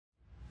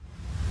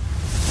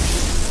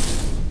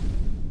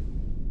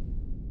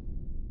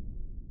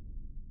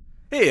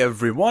Hey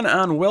everyone,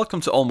 and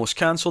welcome to Almost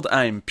Cancelled.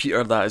 I'm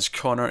Peter, that is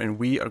Connor, and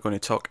we are going to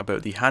talk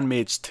about The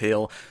Handmaid's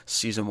Tale,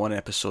 Season 1,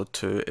 Episode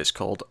 2. It's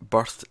called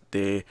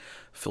Birthday.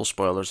 Full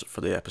spoilers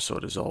for the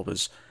episode as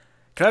always.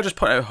 Can I just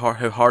point out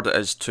how hard it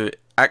is to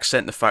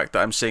accent the fact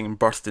that I'm saying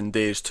birth and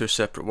day as two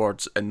separate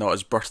words and not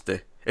as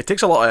birthday? It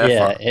takes a lot of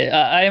Yeah, effort.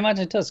 I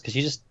imagine it does because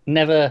you just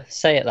never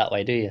say it that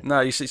way, do you? Nah,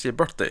 you say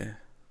birthday,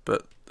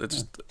 but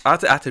I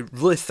had to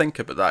really think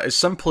about that. As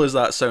simple as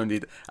that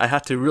sounded, I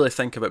had to really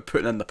think about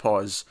putting in the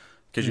pause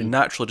because you Mm.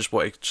 naturally just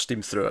want to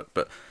steam through it.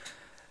 But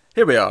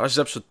here we are. This is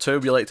episode 2.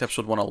 We liked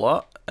episode 1 a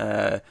lot.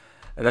 In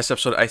this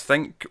episode, I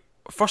think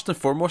first and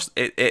foremost,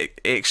 it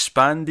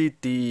expanded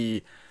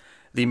the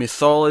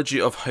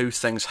mythology of how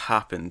things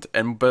happened,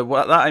 and by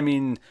what that I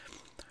mean,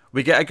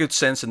 we get a good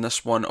sense in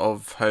this one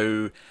of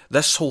how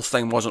this whole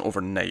thing wasn't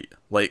overnight.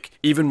 Like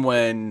even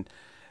when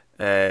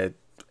uh,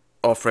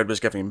 Offred was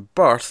giving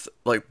birth,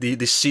 like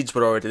the seeds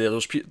were already there.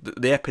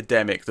 The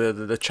epidemic,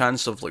 the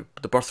chance of like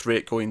the birth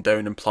rate going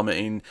down and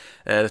plummeting,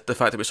 the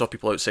fact that we saw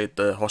people outside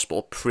the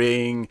hospital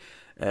praying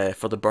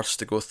for the births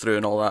to go through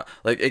and all that.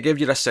 Like it gave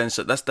you a sense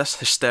that this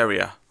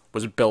hysteria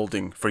was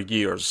building for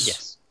years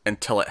Yes.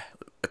 until it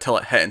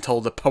hit,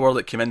 until the power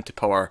that came into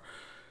power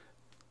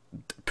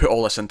put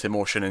all this into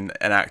motion and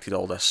enacted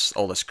all this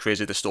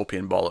crazy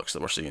dystopian bollocks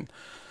that we're seeing.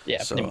 Yeah,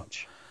 pretty So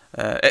much.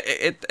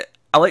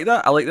 I like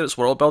that. I like that it's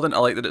world building. I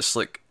like that it's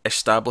like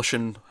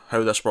establishing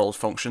how this world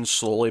functions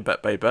slowly,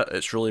 bit by bit.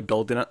 It's really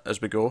building it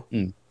as we go.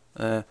 Mm.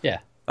 Uh, Yeah.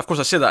 of course,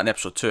 I say that in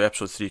episode 2.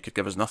 Episode 3 could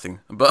give us nothing,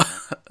 but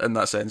in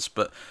that sense.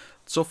 But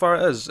so far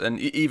it is. And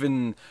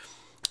even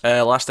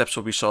last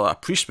episode we saw that a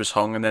priest was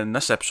hung, and then in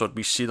this episode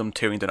we see them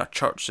tearing down a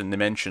church, and they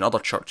mention other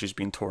churches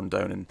being torn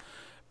down and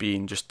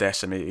being just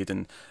decimated.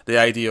 And the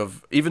idea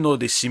of, even though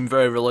they seem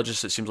very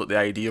religious, it seems like the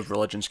idea of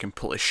religion's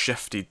completely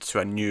shifted to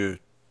a new.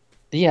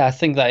 Yeah, I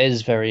think that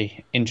is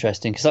very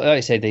interesting because, like I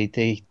say,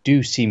 they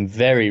do seem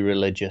very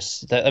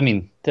religious. I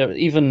mean, they're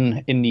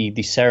even in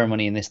the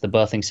ceremony in this, the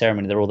birthing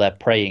ceremony, they're all there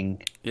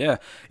praying. Yeah,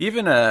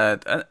 even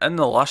in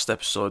the last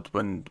episode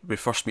when we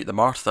first meet the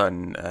Martha,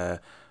 and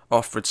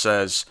Offred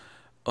says,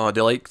 "Oh,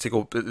 they like to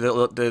go."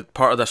 The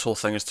part of this whole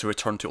thing is to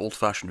return to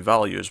old-fashioned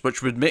values,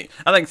 which would make,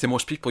 I think, to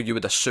most people, you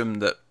would assume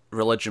that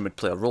religion would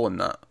play a role in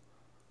that.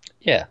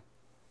 Yeah,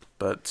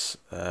 But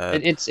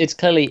it's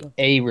clearly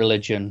a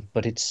religion,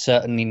 but it's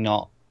certainly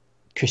not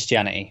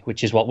Christianity,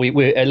 which is what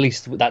we at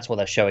least that's what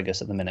they're showing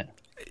us at the minute.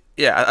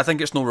 yeah, I think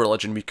it's no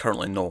religion we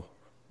currently know.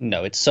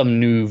 No, it's some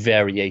new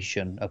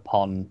variation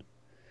upon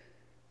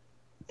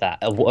that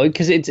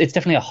because it's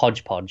definitely a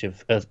hodgepodge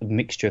of a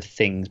mixture of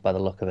things by the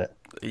look of it.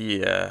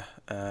 Yeah.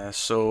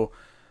 So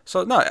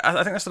no, I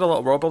think that's did a lot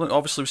of world building.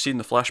 Obviously, we've seen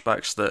the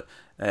flashbacks that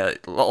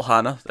little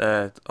Hannah,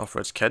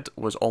 Offred's kid,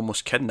 was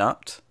almost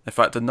kidnapped. In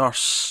fact, the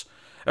nurse.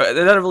 They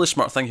did a really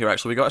smart thing here.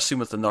 Actually, we got a scene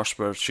with the nurse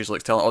where she's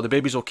like telling, "Oh, the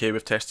baby's okay.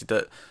 We've tested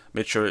it,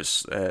 made sure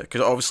it's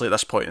because obviously at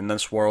this point in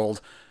this world,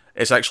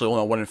 it's actually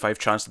only a 1 in 5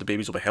 chance that the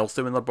babies will be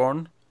healthy when they're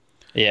born."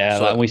 Yeah, like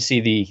So, and we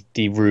see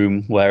the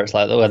room where it's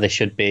like where they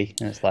should be,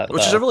 and it's like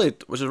which is a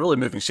really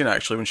moving scene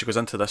actually when she goes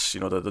into this,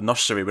 the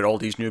nursery where all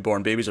these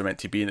newborn babies are meant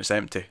to be and it's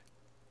empty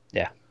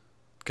yeah,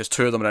 because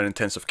two of them are in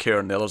intensive care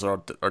and the others are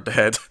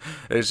dead.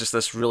 It's just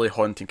this really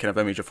haunting kind of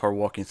image of her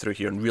walking through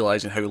here and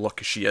realizing how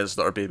lucky she is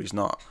that her baby's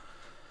not.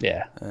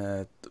 yeah,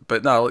 Uh,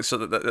 but no, like,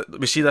 so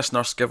we see this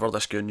nurse give her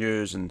this good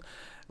news and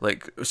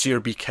like see her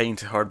be kind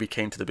to her, be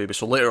kind to the baby.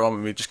 So later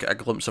on, we just get a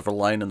glimpse of her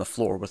lying on the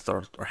floor with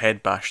her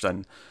head bashed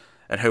in,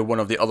 and how one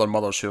of the other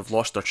mothers who have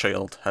lost their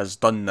child has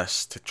done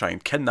this to try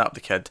and kidnap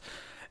the kid.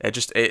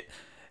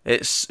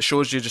 It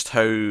shows you just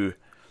how.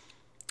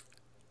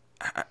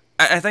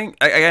 I think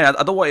again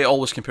I don't want to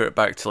always compare it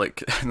back to like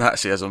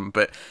Nazism,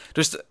 but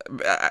just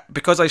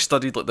because I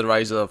studied like the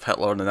rise of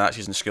Hitler and the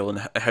Nazis in school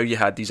and how you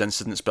had these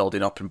incidents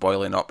building up and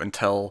boiling up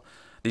until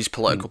these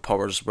political mm.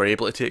 powers were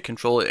able to take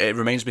control. It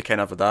reminds me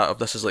kind of that of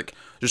this is like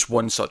just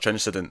one such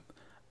incident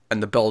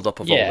and the build up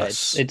of all Yeah.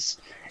 It's this. it's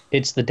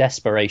it's the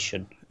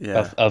desperation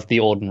Yeah, of the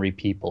ordinary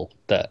people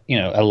that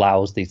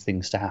allows these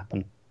things to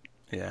happen.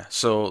 yeah.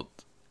 So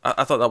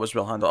I thought that was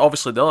well handled.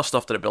 Obviously, the other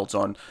stuff that it builds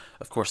on,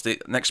 of course,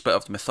 the next bit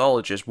of the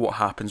mythology is what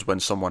happens when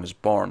someone is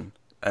born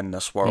in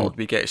this world. Mm.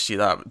 We get to see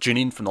that.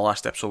 Janine from the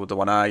last episode with the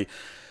one eye,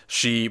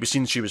 we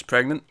seen she was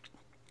pregnant,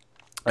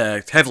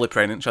 heavily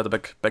pregnant. She had a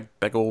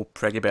big old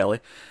preggy belly,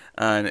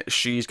 and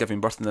she's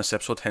giving birth in this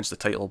episode. Hence the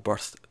title,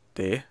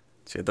 Birthday.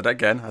 See, I did it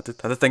again. I had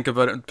to think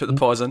about it and put the Mm.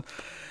 pause in.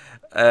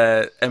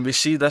 And we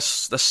see this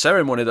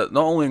ceremony that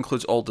not only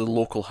includes all the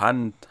local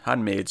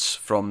handmaids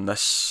from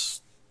this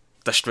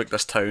district,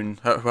 this town,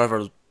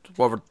 however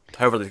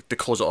they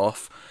close it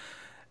off.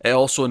 It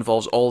also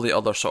involves all the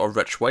other sort of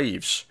rich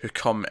wives who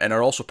come and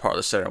are also part of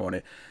the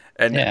ceremony.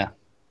 And Yeah.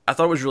 I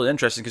thought it was really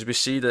interesting because we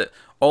see that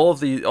all of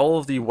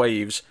the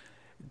wives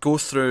go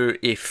through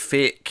a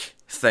fake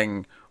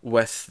thing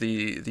with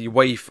the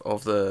wife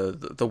of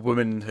the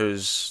woman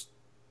who's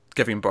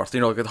giving birth.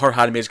 Her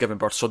handmaid's giving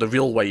birth, so the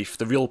real wife,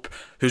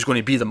 who's going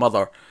to be the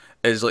mother,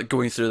 is like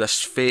going through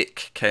this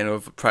fake kind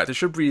of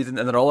practice your breathing,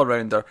 and they're all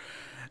around her.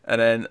 And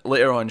then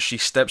later on, she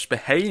steps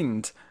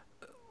behind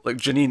like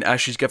Janine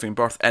as she's giving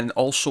birth, and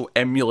also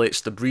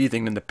emulates the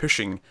breathing and the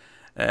pushing.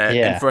 And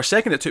Yeah. for a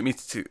second, it took me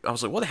to. I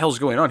was like, "What the hell's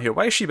going on here?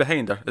 Why is she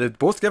behind her? Are they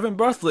both giving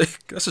birth?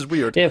 Like, this is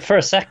weird." Yeah, for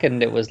a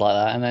second it was like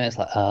that, and then it's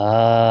like,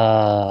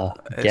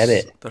 get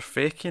It's it. they're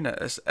faking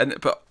it.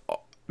 But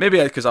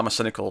maybe because I'm a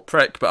cynical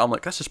prick, but I'm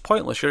like, this is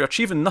pointless. You're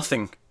achieving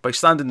nothing by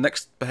standing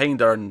next behind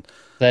her, and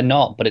They're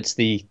not, but it's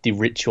the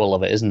ritual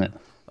of it, isn't it?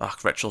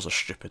 rituals are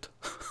stupid.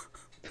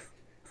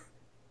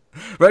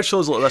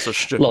 Rituals like this are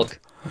stupid. Look,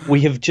 we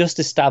have just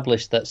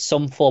established that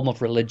some form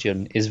of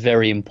religion is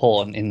very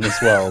important in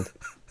this world.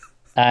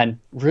 And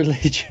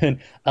religion,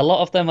 a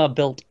lot of them are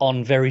built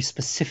on very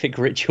specific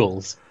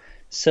rituals.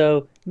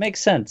 So,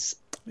 makes sense.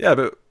 Yeah,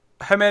 but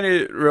how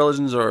many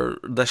religions are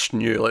this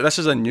new? Like, this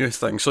is a new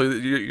thing. So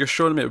you're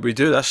showing me we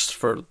do this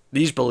for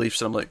these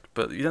beliefs, and I'm like,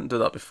 but you didn't do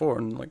that before.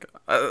 And like,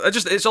 I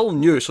just it's all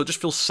new, so it just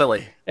feels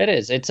silly. It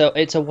is. It's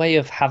a way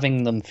of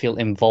having them feel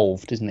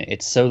involved, isn't it?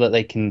 It's so that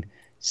they can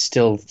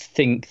still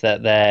think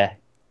that they're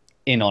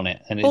in on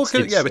it. And Well, it's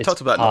yeah, we it's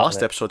talked about in the part of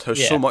last it. episode how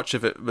so Yeah. much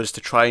of it was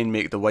to try and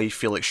make the wife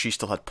feel like she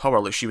still had power,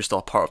 like she was still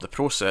a part of the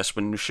process,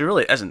 when she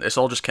really isn't. It's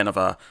all just kind of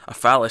a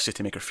fallacy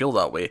to make her feel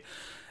that way.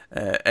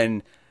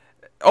 And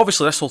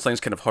obviously, this whole thing's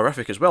kind of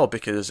horrific as well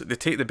because they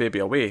take the baby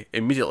away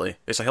immediately.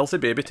 It's a healthy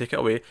baby, take it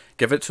away,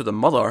 give it to the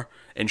mother,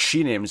 and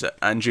she names it.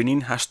 And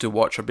Janine has to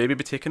watch her baby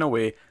be taken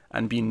away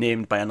and be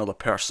named by another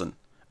person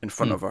in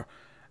front of her.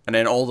 And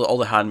then all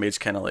the handmaids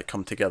kind of like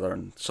come together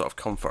and sort of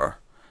comfort her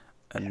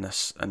in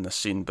this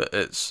scene. But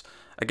it's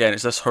again,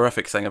 it's this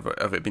horrific thing of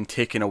it being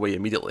taken away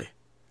immediately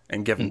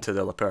and given to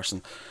the other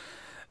person.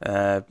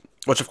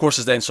 Which of course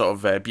is then sort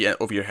of beaten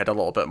over your head a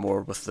little bit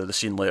more with the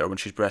scene later when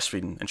she's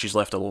breastfeeding and she's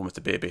left alone with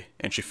the baby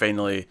and she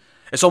finally.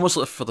 It's almost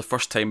like for the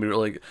first time we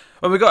really.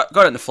 Well, we got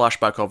it in the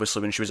flashback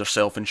obviously when she was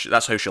herself and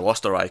that's how she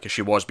lost her eye because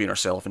she was being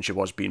herself and she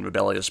was being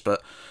rebellious.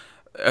 But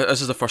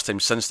this is the first time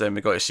since then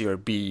we got to see her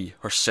be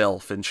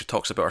herself and she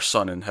talks about her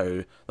son and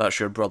how that's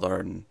your brother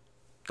and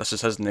this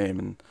is his name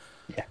and.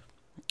 Yeah.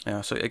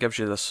 Yeah, so it gives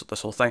you this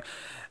whole thing.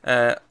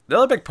 The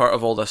other big part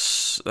of all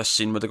this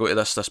scene where they go to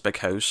this big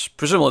house,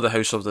 presumably the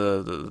house of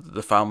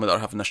the family that are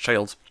having this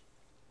child,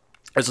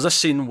 is this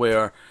scene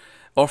where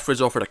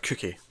Offred's offered a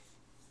cookie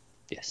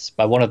Yes,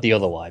 by one of the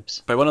other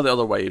wives. by one of the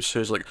other wives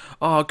who's like,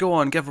 "Oh, go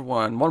on, give her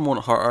one. One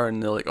won't hurt her,"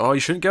 and they're like, "Oh, you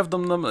shouldn't give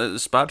them.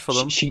 It's bad for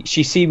them." She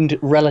seemed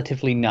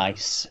relatively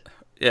nice.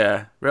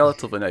 Yeah,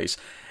 relatively nice.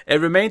 It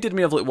reminded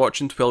me of like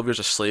watching 12 Years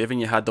a Slave, and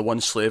you had the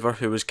one slaver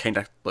who was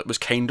was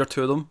kinder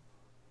to them.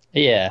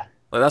 Yeah.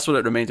 Like that's what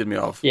it reminded me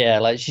of. Yeah,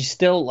 like she's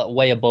still like,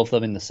 way above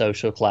them in the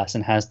social class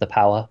and has the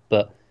power,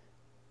 but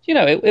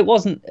it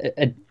wasn't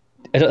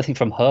I don't think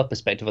from her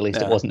perspective at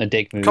least it wasn't a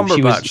dick move. She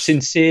Cumberbatch. was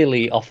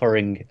sincerely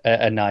offering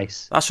a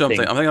nice That's what I'm thing.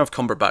 thinking. I'm thinking of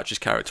Cumberbatch's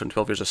character in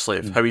 12 Years a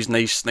Slave. How he's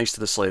nice to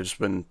the slaves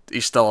when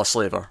he's still a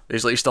slaver.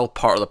 He's still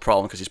part of the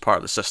problem because he's part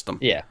of the system.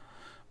 Yeah.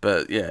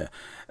 But yeah,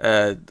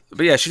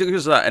 she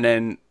does that, and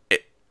then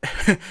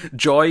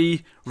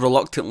Joy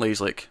reluctantly is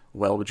like,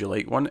 "Well, would you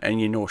like one?" And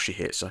you know she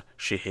hates her.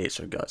 She hates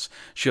her guts.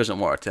 She doesn't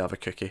want her to have a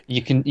cookie.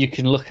 You can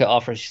look at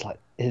her and she's like,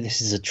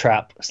 this is a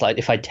trap. It's like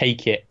if I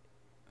take it,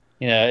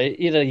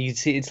 you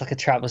see it's like a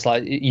trap. It's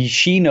like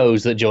she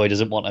knows that Joy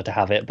doesn't want her to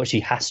have it, but she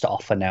has to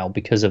offer now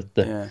because of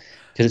because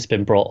it's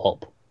been brought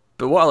up.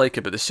 But what I like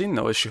about the scene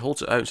though is she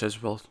holds it out and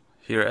says, "Well,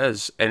 here it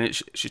is," and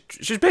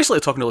she's basically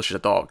talking to her like she's a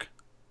dog.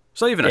 It's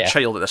not even a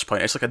child at this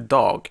point. It's like a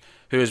dog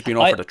who has been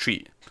offered a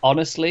treat.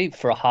 Honestly,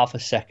 for a half a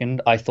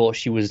second, I thought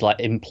she was like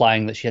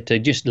implying that she had to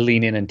just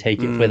lean in and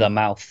take it with her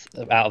mouth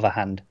out of her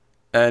hand.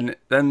 And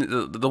then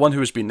the one who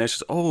was being nice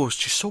says, "Oh,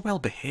 she's so well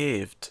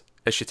behaved,"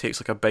 as she takes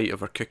like a bite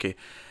of her cookie,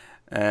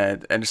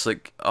 and it's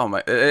like, oh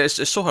my,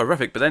 it's so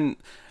horrific. But then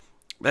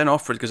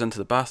Offred goes into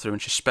the bathroom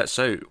and she spits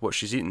out what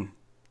she's eaten,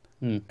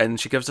 and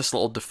she gives this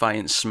little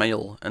defiant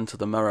smile into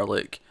the mirror,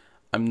 like,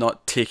 "I'm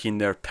not taking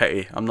their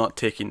pity. I'm not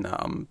taking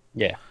that.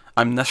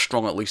 I'm this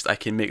strong. At least I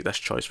can make this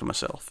choice for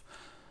myself."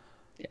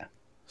 Yeah.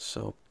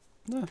 So,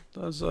 yeah,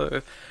 that's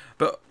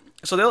but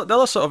so the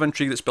other sort of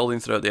intrigue that's building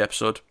throughout the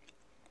episode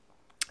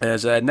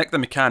is Nick the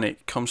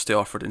mechanic comes to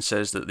Offred and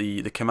says that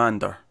the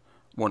commander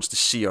wants to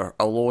see her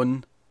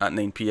alone at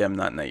 9 p.m.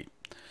 that night.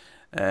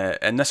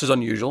 And this is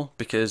unusual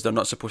because they're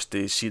not supposed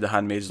to see the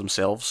handmaids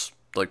themselves,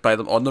 like by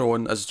them on their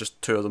own as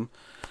just two of them.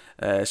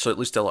 So it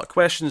leads to a lot of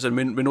questions, and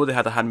we know they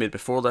had a handmaid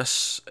before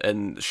this,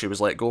 and she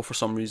was let go for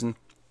some reason.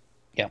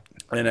 Yeah.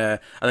 And I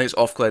think it's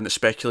Offglen that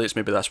speculates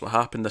maybe that's what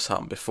happened, this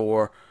happened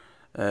before,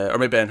 or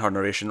maybe in her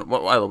narration.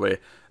 Well, either way,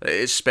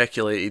 it's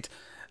speculated,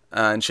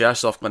 and she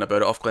asks Offglen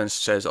about it. Offglen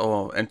says,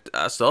 "Oh," and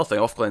that's the other thing.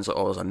 Offglen's like,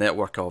 "Oh, there's a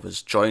network of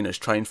us. Join us.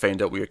 Try and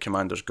find out where your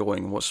commander's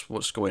going.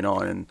 What's going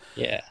on?" And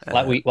yeah,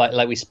 like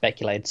we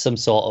speculated, some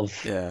sort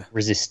of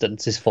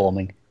resistance is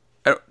forming.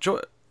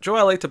 Joe,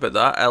 I liked about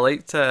that. I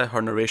liked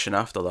her narration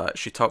after that.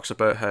 She talks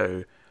about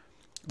how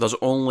there's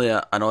only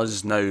an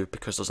us now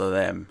because there's a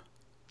them.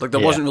 Like, there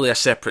wasn't really a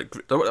separate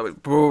group.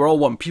 We were all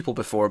one people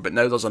before, but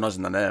now there's an us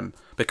and an them.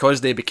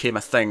 Because they became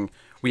a thing,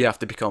 we have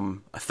to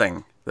become a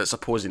thing that's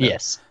opposing it.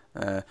 Yes.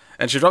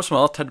 And she drops some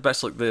other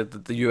tidbits like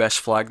the US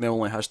flag now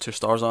only has 2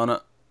 stars on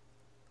it.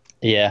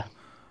 Yeah.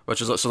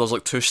 Which is like, so there's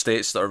like 2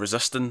 states that are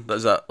resisting.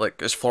 Is that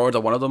like, is Florida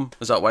one of them?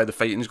 Is that why the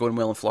fighting's going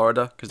well in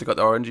Florida? Because they got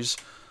the oranges.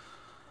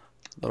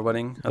 They're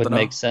winning. I Would don't know.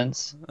 make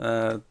sense.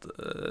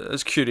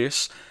 It's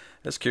curious.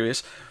 It's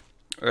curious.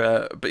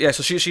 But yeah,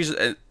 so she's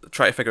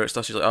trying to figure out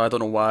stuff. She's like, oh, I don't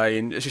know why,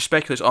 and she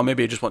speculates, oh,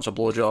 maybe he just wants a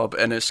blowjob,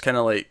 and it's kind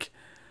of like,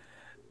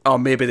 oh,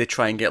 maybe they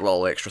try and get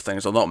little extra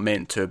things. They're not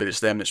meant to, but it's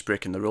them that's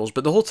breaking the rules.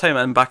 But the whole time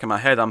in the back of my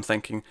head, I'm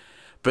thinking,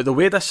 but the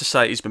way this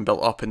society's been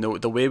built up and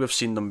the way we've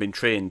seen them being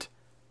trained,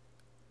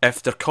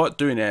 if they're caught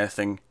doing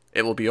anything,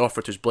 it will be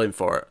Offred who's blamed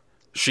for it.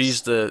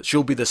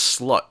 She'll be the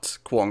slut,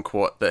 quote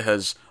unquote, that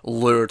has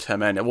lured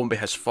him in. It won't be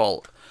his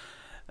fault,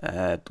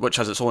 which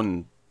has its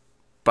own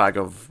bag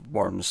of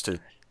worms to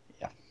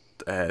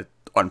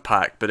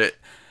unpack. But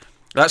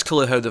that's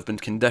clearly how they've been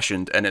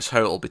conditioned, and it's how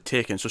it'll be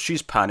taken. So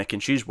she's panicking,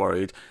 she's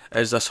worried.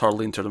 Is this her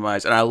leading to her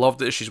demise? And I love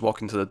that as she's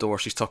walking to the door,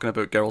 she's talking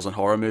about girls in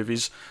horror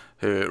movies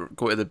who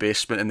go to the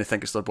basement and they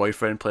think it's their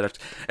boyfriend playing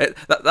it.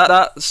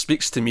 That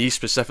speaks to me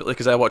specifically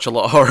because I watch a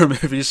lot of horror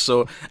movies.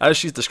 So as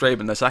she's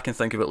describing this, I can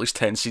think of at least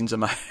 10 scenes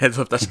in my head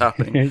of this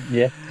happening.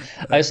 Yeah,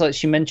 I was like,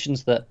 she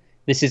mentions that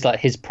this is like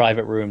his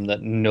private room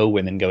that no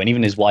women go in.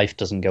 Even his wife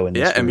doesn't go in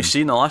this room. And we see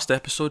in the last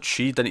episode,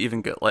 she didn't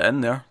even get let in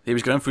there. He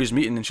was going for his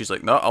meeting and she's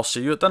like, no, I'll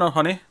see you at dinner,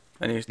 honey.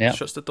 And he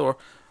shuts the door.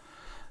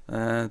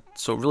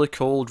 So really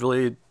cold,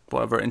 really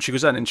whatever. And she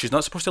goes in and she's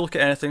not supposed to look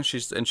at anything.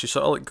 She's sort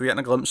of like getting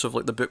a glimpse of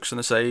like the books on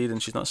the side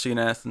and she's not seeing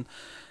anything.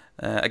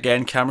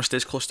 Again, camera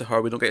stays close to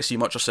her. We don't get to see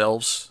much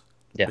ourselves.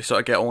 Yeah. We sort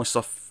of get only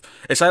stuff.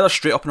 It's either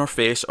straight up in her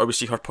face or we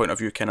see her point of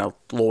view kind of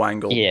low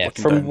angle. Yeah,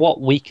 from down.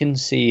 what we can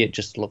see, it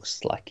just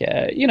looks like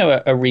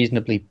a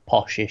reasonably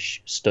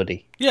poshish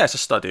study. Yeah, it's a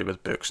study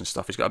with books and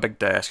stuff. He's got a big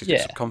desk. He's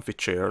got some comfy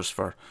chairs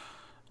for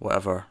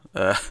whatever.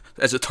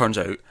 As it turns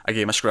out, a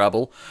game of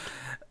Scrabble.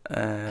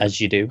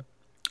 As you do.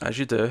 As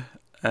you do.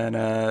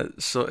 And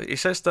so he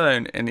sits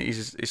down and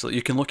he's like,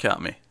 you can look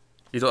at me.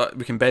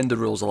 We can bend the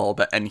rules a little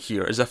bit in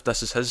here, as if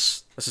this is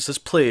his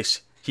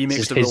place. He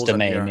makes the rules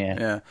domain, in here.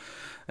 Yeah.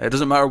 It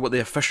doesn't matter what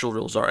the official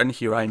rules are. In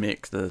here, I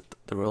make the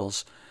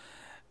rules.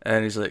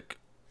 And he's like,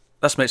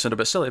 this might sound a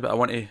bit silly, but I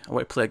want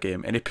to play a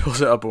game. And he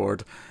pulls out a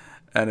board,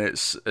 and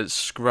it's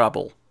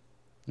Scrabble.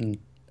 And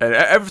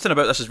everything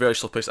about this is very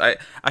slow paced. I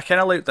kind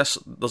of like this.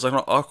 There's like an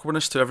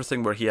awkwardness to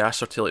everything where he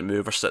asks her to like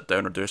move or sit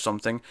down or do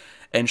something,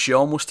 and she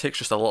almost takes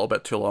just a little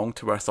bit too long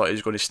to where I thought he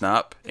was going to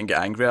snap and get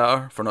angry at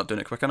her for not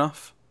doing it quick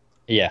enough.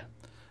 Yeah.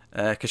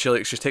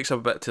 Because she takes a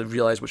bit to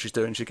realise what she's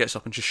doing. She gets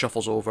up and she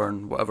shuffles over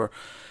and whatever.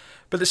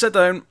 But they sit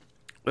down,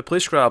 they play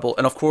Scrabble,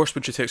 and of course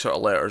when she takes out her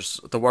letters,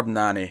 the word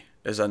nanny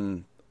is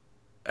in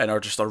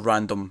just a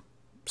random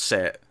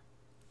set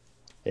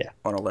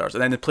on her letters.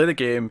 And then they play the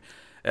game.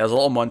 There's a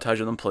little montage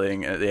of them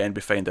playing, and at the end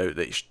we find out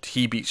that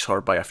he beats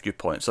her by a few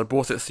points. They're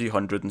both at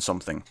 300 and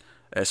something.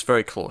 It's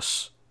very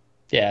close.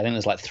 Yeah, I think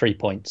there's like 3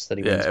 points that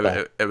he wins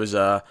by. It was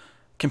a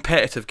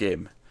competitive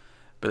game,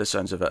 by the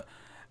sounds of it.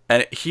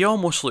 And he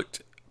almost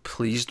looked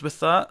pleased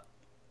with that.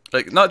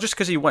 Like, not just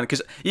because he won,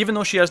 because even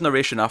though she has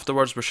narration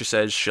afterwards where she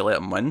says she let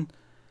him win,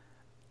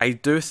 I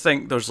do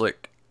think there's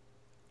like,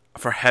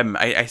 for him,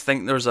 I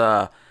think there's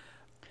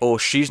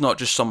she's not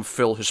just some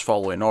fool who's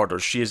following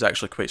orders, she is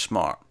actually quite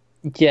smart.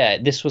 Yeah,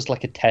 this was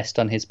like a test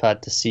on his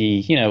part to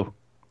see,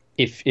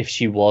 if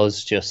she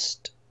was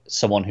just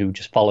someone who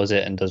just follows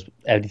it and does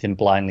everything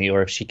blindly,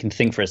 or if she can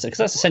think for herself. Because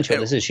that's essentially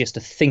what this is. She has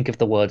to think of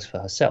the words for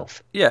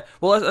herself. Yeah,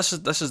 well, this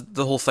is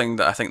the whole thing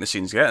that I think the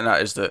scene's getting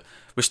at, is that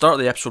we start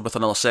the episode with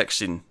another sex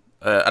scene,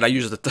 and I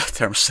use the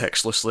term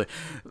sex loosely,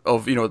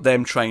 of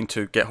them trying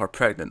to get her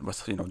pregnant,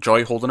 with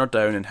Joy holding her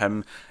down and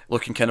him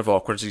looking kind of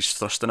awkward as he's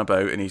thrusting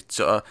about, and he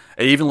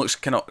even looks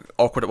kind of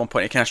awkward at one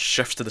point. He kind of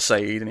shifts to the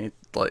side, and he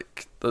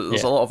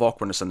there's a lot of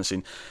awkwardness in the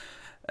scene.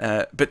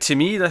 But to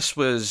me, this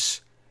was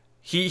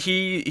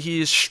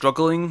he is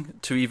struggling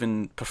to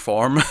even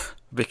perform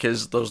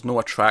because there's no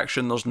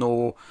attraction, there's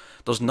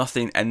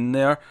nothing in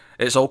there.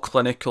 It's all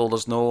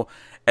clinical.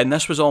 And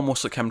this was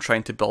almost like him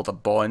trying to build a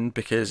bond,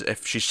 because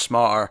if she's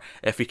smarter,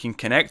 if he can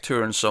connect to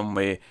her in some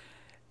way,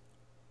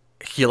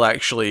 he'll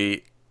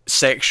actually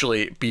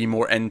sexually be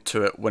more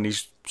into it when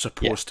he's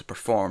supposed to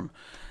perform.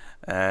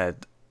 And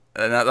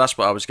that's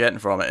what I was getting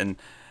from it. And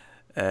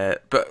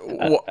but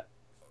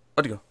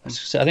where'd you go? I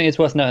think it's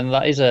worth noting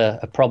that is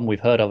a problem we've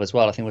heard of as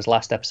well. I think it was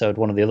last episode,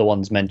 one of the other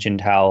ones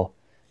mentioned how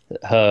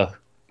her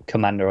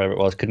commander, whatever it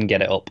was, couldn't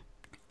get it up.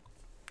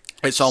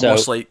 It's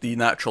almost like the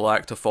natural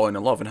act of falling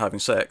in love and having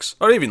sex,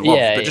 or even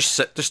love, but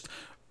just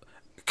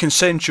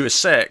consensuous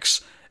sex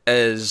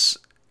is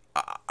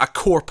a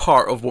core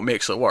part of what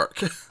makes it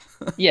work.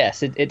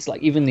 Yes, it's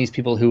like even these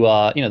people who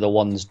are, the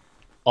ones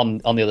on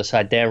the other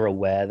side, they're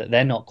aware that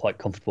they're not quite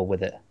comfortable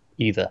with it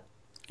either.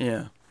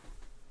 Yeah.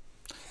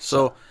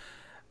 So,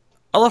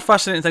 other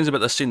fascinating things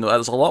about this scene, though,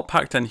 there's a lot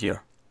packed in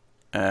here.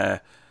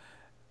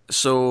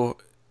 So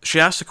she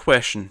asks a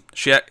question,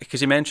 because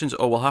he mentions,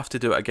 we'll have to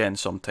do it again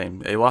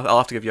sometime. I'll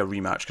have to give you a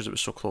rematch because it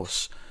was so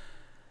close.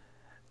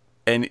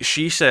 And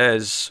she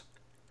says,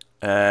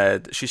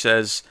 She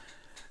says,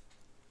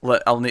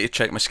 I'll need to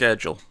check my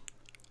schedule.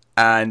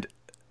 And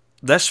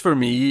this, for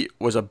me,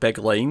 was a big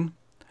line,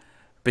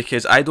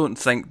 because I don't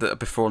think that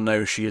before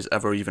now she has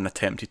ever even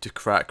attempted to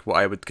crack what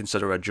I would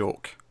consider a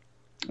joke.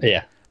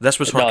 Yeah. This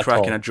was her Not at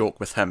cracking all. a joke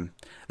with him.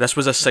 This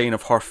was a sign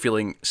of her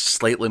feeling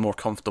slightly more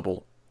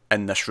comfortable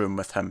in this room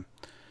with him.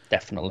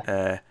 Definitely.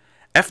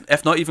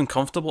 If not even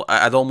comfortable,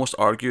 I'd almost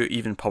argue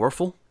even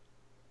powerful.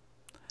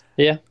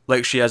 Yeah.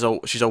 Like she's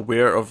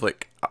aware of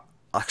like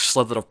a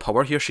slither of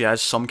power here. She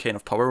has some kind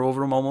of power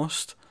over him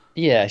almost.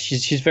 Yeah,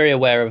 she's very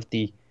aware of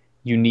the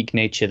unique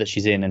nature that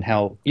she's in and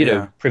how,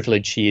 Yeah.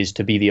 privileged she is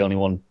to be the only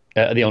woman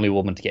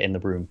to get in the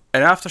room.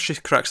 And after she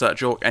cracks that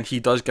joke, and he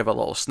does give a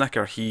little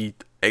snicker, he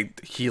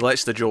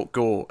lets the joke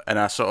go,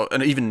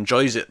 and even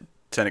enjoys it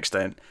to an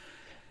extent.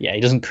 Yeah,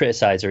 he doesn't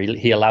criticize her.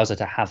 He allows her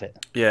to have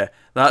it. Yeah,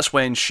 that's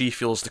when she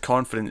feels the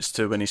confidence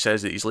to, when he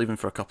says that he's leaving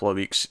for a couple of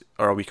weeks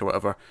or a week or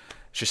whatever.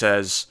 She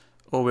says,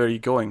 "Oh, where are you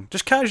going?"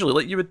 Just casually,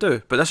 like you would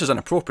do. But this is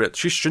inappropriate.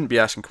 She shouldn't be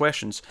asking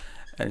questions.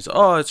 And he's like,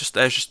 "Oh, it's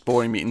just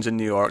boring meetings in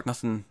New York.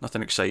 Nothing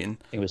exciting."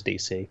 It was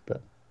DC,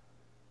 but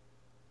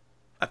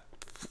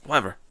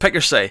Whatever. Pick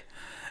your say.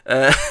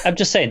 I'm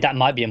just saying that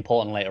might be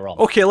important later on.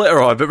 Okay,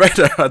 later on, but right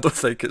now I don't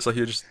think it's a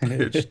huge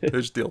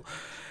deal.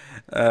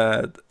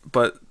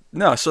 But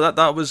no, so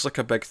that was like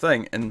a big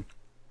thing, and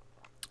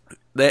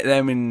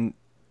then when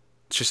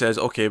she says,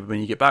 "Okay, but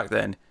when you get back,"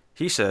 then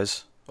he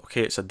says,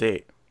 "Okay, it's a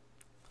date."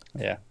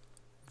 Yeah.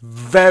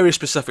 Very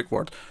specific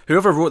word.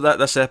 Whoever wrote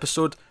this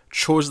episode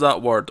chose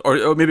that word,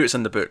 or maybe it's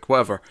in the book,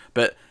 whatever.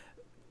 But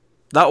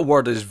that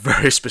word is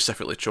very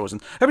specifically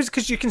chosen. I mean,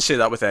 because you can say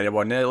that with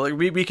anyone. Yeah? Like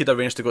we could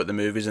arrange to go to the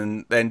movies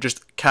and then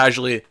just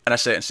casually in a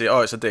sentence say,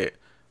 "Oh, it's a date,"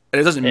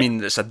 and it doesn't mean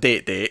that it's a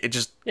date. It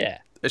just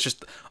it's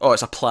just, oh,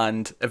 it's a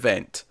planned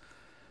event.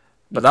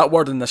 But that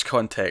word in this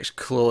context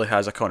clearly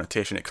has a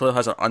connotation. It clearly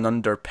has an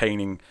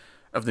underpinning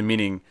of the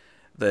meaning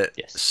that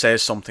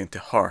says something to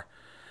her.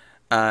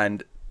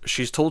 And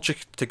she's told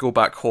to go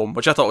back home,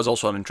 which I thought was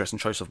also an interesting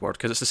choice of word,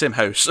 because it's the same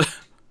house.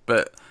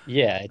 But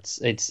yeah,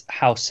 it's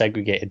how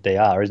segregated they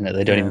are, isn't it?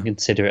 They don't even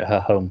consider it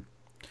her home.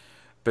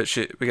 But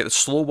we get the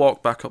slow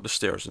walk back up the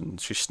stairs, and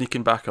she's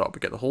sneaking back up. We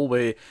get the whole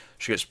way.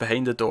 She gets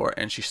behind the door,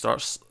 and she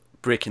starts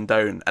breaking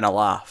down in a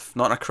laugh,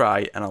 not in a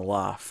cry, in a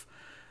laugh.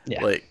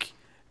 Yeah.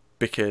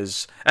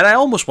 And I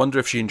almost wonder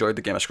if she enjoyed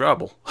the game of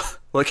Scrabble.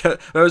 When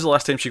was the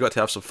last time she got to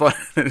have some fun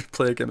and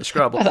play a game of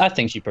Scrabble? I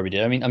think she probably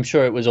did. I mean, I'm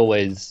sure it was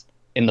always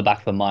in the back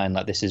of her mind,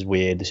 like, this is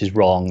weird, this is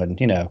wrong, and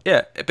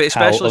yeah, but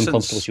especially how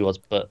uncomfortable since she was.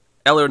 But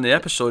earlier in the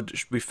episode,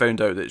 we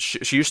found out that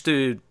she used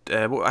to. I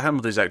can't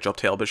remember the exact job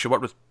title, but she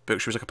worked with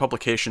books. She was like a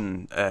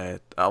publication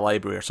at a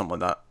library or something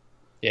like that.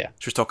 Yeah,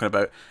 she was talking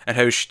about, and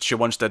how she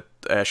once did.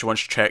 She once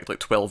checked like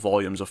 12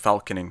 volumes of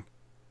falconing.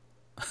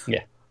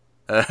 Yeah.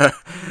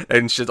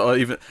 And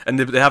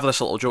they have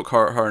this little joke,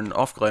 her and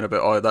Offglen,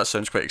 about, "Oh, that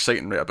sounds quite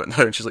exciting right about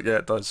now," and she's like, "Yeah,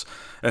 it does,"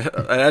 and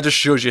that just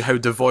shows you how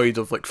devoid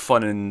of like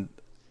fun and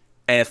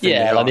anything.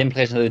 Yeah, like the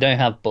implication that they don't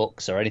have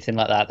books or anything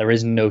like that. There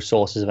is no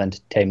sources of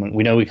entertainment.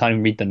 We know we can't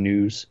even read the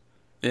news.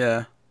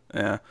 Yeah.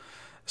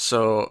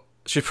 So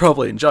she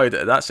probably enjoyed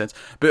it in that sense.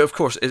 But of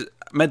course,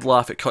 mid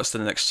laugh, it cuts to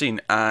the next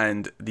scene,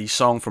 and the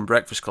song from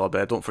Breakfast Club,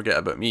 "Don't Forget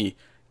About Me,"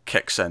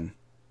 kicks in.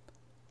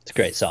 It's a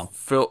great song.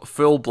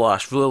 Full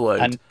blast, really loud.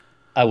 And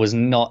I was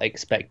not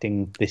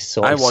expecting this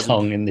sort of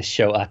song in this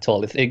show at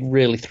all. It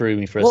really threw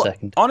me for a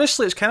second.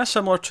 Honestly, it's kind of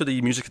similar to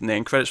the music in the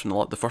end credits from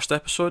the first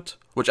episode,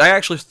 which I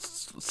actually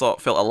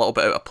thought felt a little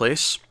bit out of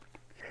place.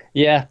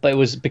 Yeah, but it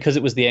was because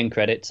it was the end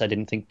credits. I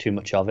didn't think too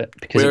much of it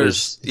because it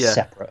was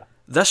separate.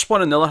 This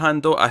one, on the other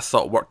hand, though, I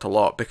thought worked a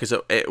lot because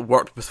it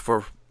worked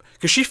because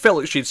she felt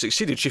like she'd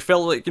succeeded. She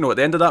felt like, at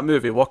the end of that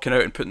movie, walking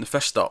out and putting the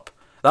fist up.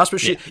 That's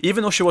what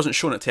even though she wasn't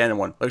showing it to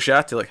anyone, like, she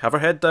had to have her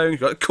head down,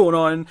 got it going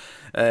on,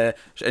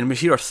 and we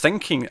hear her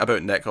thinking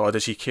about Nick. Oh,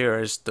 does he care?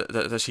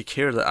 Does he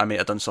care that I might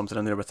have done something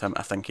in there with him?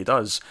 I think he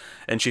does.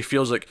 And she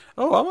feels like,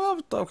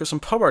 oh, I've got some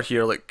power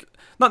here. Like,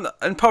 not,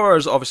 and power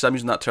is, obviously, I'm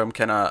using that term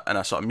kind of in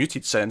a sort of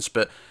muted sense,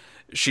 but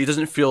she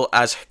doesn't feel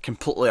as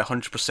completely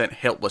 100%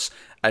 helpless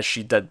as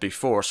she did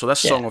before. So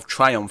this song of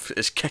triumph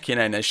is kicking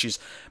in as she's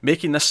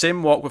making this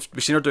same walk.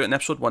 We've seen her do it in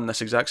episode 1,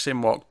 this exact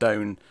same walk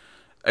down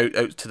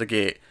out to the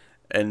gate.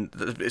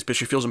 But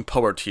she feels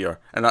empowered here,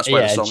 and that's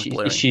why the song's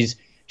blaring.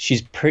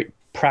 She's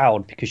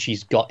proud because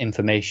she's got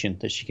information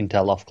that she can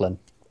tell Offglen.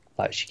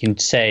 Like, she can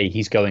say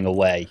he's going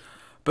away.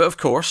 But of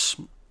course,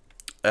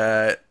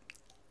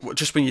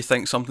 just when you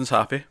think something's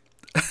happy,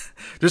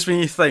 just when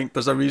you think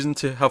there's a reason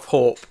to have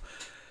hope,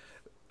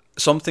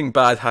 something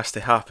bad has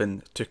to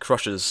happen to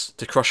crush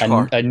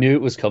her. I knew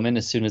it was coming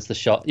as soon as the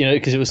shot,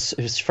 because it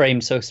was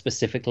framed so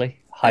specifically,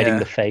 hiding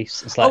the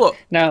face. It's like,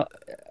 now,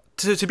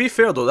 to be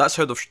fair though, that's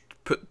how they've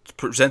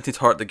presented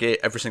her at the gate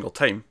every single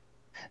time.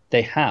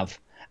 They have,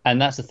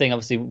 and that's the thing,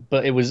 obviously.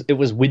 But it was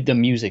with the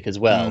music as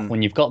well.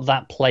 When you've got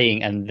that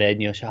playing, and then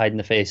you're hiding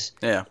the face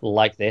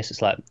like this,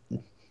 it's like,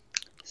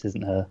 this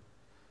isn't her.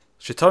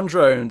 She turns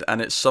around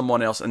and it's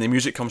someone else, and the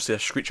music comes to a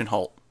screeching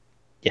halt.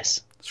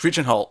 Yes,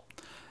 screeching halt.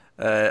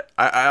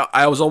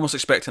 I was almost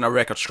expecting a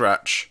record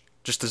scratch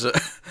just as it,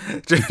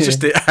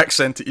 just to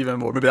accent it even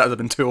more. Maybe that would have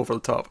been too over the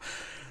top.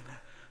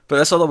 But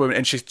this other woman,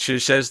 and she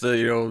says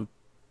the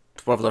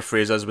whatever their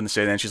phrase is when they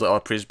say it, and she's like, "Oh,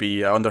 praise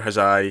be under his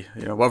eye,"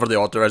 whatever the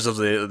order is of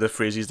the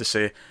phrases they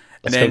say.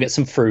 Let's go get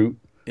some fruit.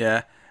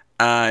 Yeah,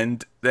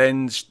 and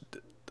then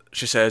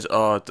she says,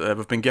 "Oh,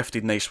 we've been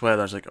gifted nice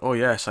weather." I was like, "Oh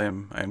yes, I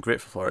am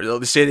grateful for it."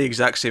 They say the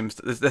exact same.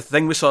 The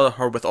thing we saw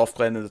her with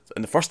Offglen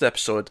in the first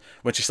episode,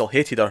 when she still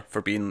hated her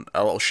for being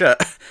a little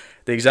shit,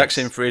 the exact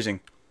same phrasing.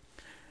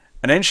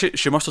 And then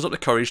she musters up the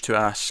courage to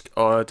ask,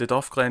 "Oh, did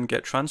Offglen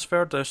get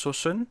transferred so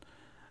soon?"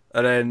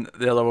 And then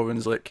the other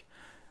woman's like,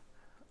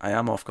 "I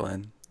am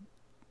Offglen."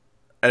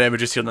 And then we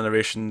just hear the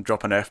narration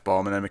drop an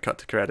F-bomb, and then we cut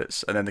to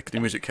credits, and then the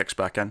music kicks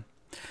back in.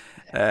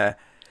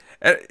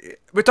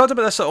 We talked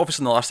about this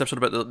obviously in the last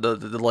episode about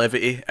the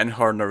levity in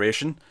her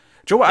narration.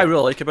 Do you know what I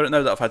really like about it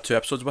now that I've had 2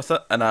 episodes with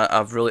it, and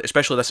I've really,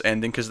 especially this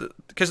ending, because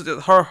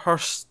her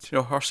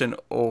saying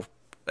 "oh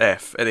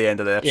F" at the end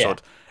of the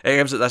episode, it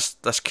gives it this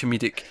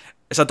comedic.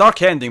 It's a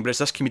dark ending, but it's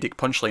this comedic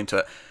punchline to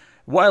it.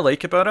 What I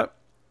like about it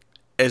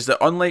is that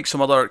unlike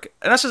some other,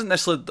 and this isn't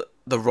necessarily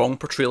the wrong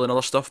portrayal in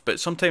other stuff, but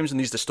sometimes in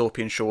these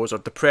dystopian shows or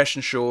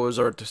depression shows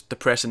or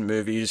depressing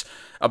movies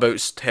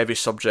about heavy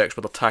subjects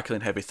where they're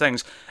tackling heavy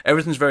things,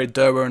 everything's very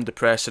dour and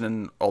depressing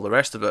and all the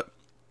rest of it.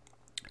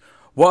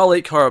 What I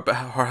like her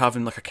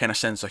having like a kind of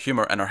sense of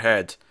humour in her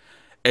head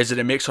is that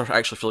it makes her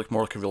actually feel like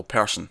more like a real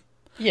person.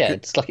 Yeah,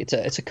 it's like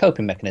it's a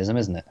coping mechanism,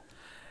 isn't it?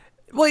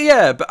 Well,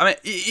 yeah, but I mean,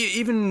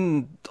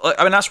 even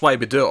that's why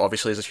we do it,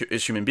 obviously,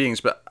 as human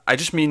beings. But I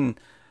just mean,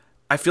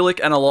 I feel like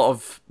in a lot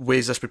of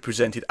ways this would be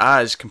presented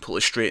as completely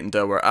straight and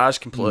dour, as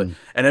completely,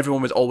 and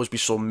everyone would always be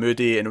so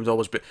moody, and it would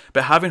always be.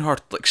 But having her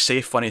like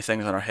say funny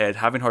things in her head,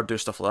 having her do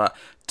stuff like that,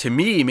 to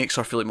me makes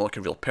her feel like more like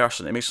a real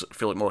person. It makes her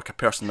feel like more like a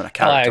person than a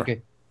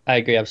character. I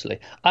agree,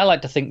 absolutely. I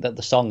like to think that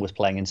the song was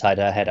playing inside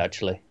her head,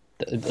 actually,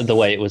 the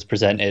way it was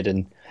presented,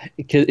 and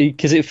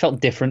because it felt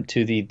different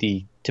to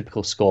the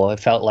typical score. It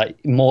felt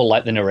like more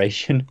like the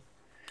narration.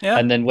 Yeah,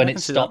 and then when it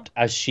stopped,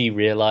 as she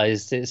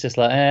realised, it's just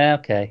like,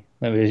 okay,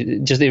 maybe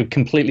it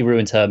completely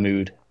ruins her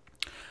mood.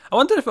 I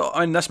wonder if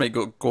this might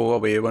go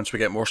away once we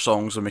get more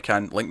songs and we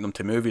can link them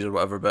to movies or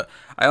whatever. But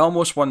I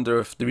almost wonder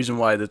if the reason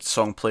why the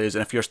song plays,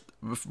 and if you're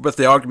with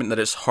the argument that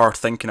it's her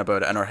thinking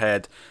about it in her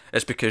head,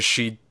 is because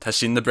she has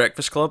seen The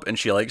Breakfast Club and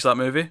she likes that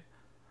movie.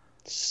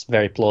 It's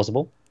very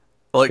plausible.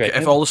 Like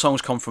if all the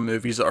songs come from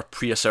movies that are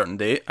pre a certain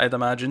date, I'd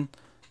imagine.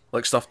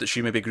 Like stuff that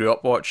she maybe grew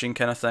up watching,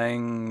 kind of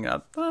thing. I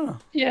don't know.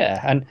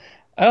 Yeah, and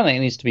I don't think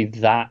it needs to be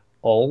that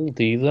old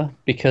either,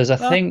 because I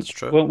think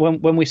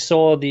when we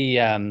saw the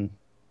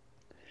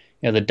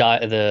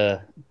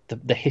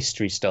the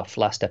history stuff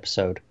last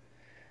episode,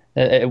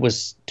 it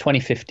was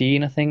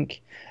 2015, I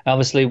think.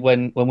 Obviously,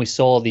 when we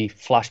saw the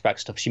flashback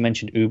stuff, she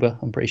mentioned Uber.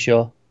 I'm pretty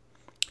sure.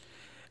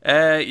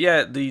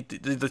 Yeah,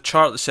 the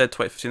chart that said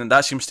 2015, and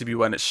that seems to be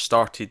when it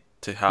started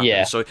to happen.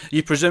 Yeah. So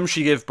you presume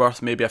she gave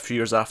birth maybe a few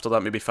years after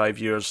that, maybe 5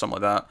 years,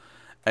 something like that,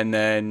 and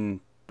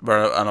then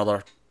we're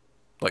another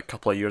like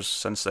couple of years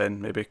since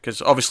then, maybe, because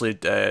obviously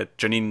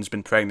Janine's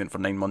been pregnant for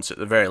 9 months at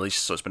the very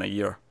least, so it's been a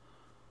year.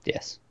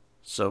 Yes.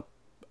 So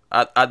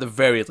at the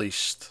very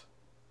least,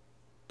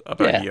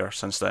 about a year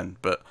since then.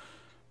 But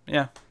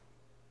yeah.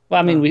 Well,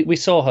 I mean, we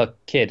saw her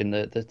kid in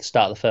the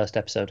start of the first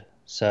episode,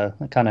 so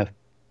that kind of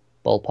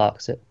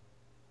ballparks it.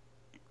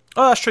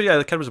 Oh, that's true. Yeah,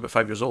 the kid was about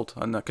 5 years old,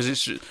 and because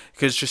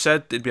she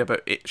said it'd be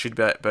about 8, she'd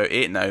be about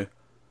 8 now.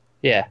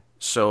 Yeah.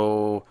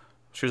 So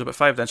she was about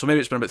 5 then. So maybe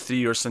it's been about 3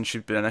 years since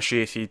she'd been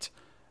initiated.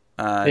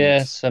 And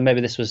yeah. So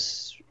maybe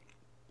it's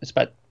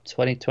about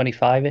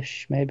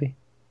 25-ish, maybe.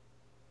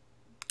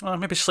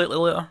 Maybe slightly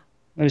later.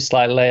 Maybe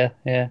slightly later.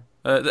 Yeah.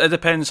 It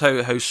depends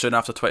how soon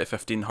after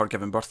 2015 her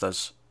giving birth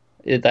is.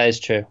 That is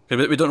true.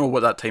 We don't know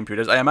what that time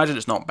period is. I imagine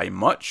it's not by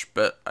much,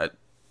 but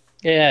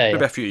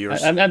maybe a few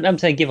years. I'm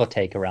saying give or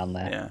take around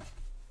there. Yeah,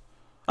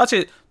 I'd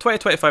say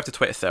 2025 to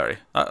 2030.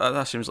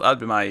 That seems that'd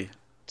be my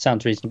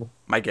sounds reasonable.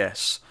 My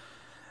guess.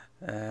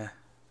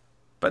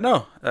 But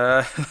no,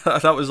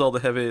 that was all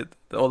the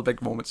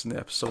big moments in the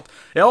episode.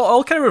 Yeah,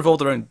 all kind of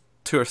revolved around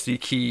 2 or 3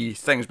 key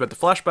things. We had the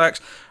flashbacks,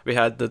 we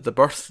had the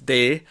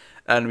birthday,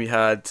 and we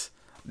had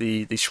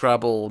the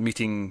Scrabble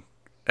meeting,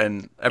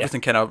 and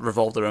everything kind of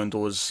revolved around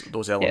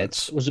those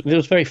elements. Yeah, it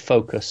was very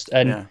focused,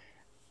 and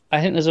I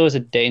think there's always a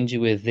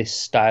danger with this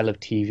style of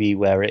TV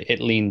where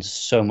it leans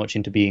so much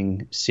into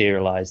being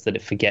serialized that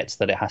it forgets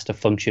that it has to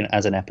function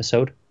as an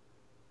episode.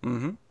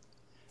 Mm-hmm.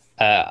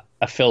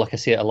 I feel like I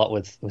see it a lot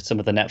with some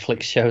of the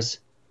Netflix shows.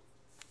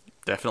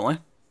 Definitely.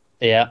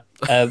 Yeah.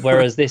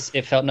 Whereas this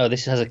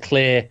has a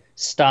clear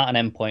start and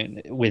end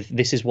point with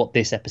this is what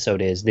this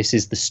episode is. This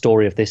is the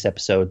story of this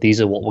episode. These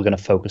are what we're going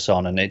to focus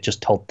on. And it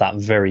just told that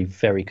very,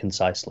 very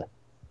concisely.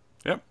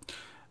 Yep.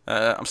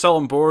 I'm still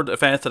on board.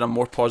 If anything, I'm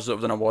more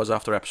positive than I was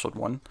after episode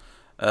 1.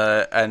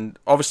 And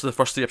obviously the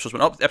first 3 episodes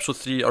went up. Episode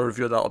 3, our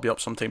review of that will be up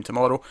sometime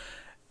tomorrow.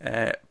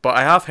 But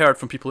I have heard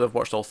from people who have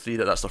watched all 3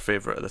 that's their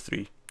favourite of the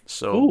 3.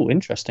 So, ooh,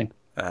 interesting.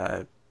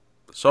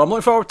 So I'm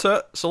looking forward to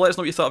it. So let us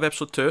know what you thought of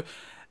episode 2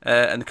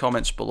 in the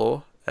comments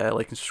below.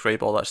 like and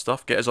subscribe, all that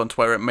stuff. Get us on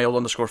Twitter at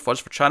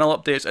mild_fuzz for channel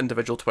updates.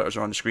 Individual Twitters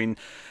are on the screen.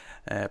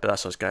 But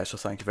that's us, guys, so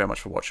thank you very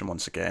much for watching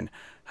once again.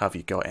 Have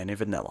you got any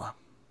vanilla?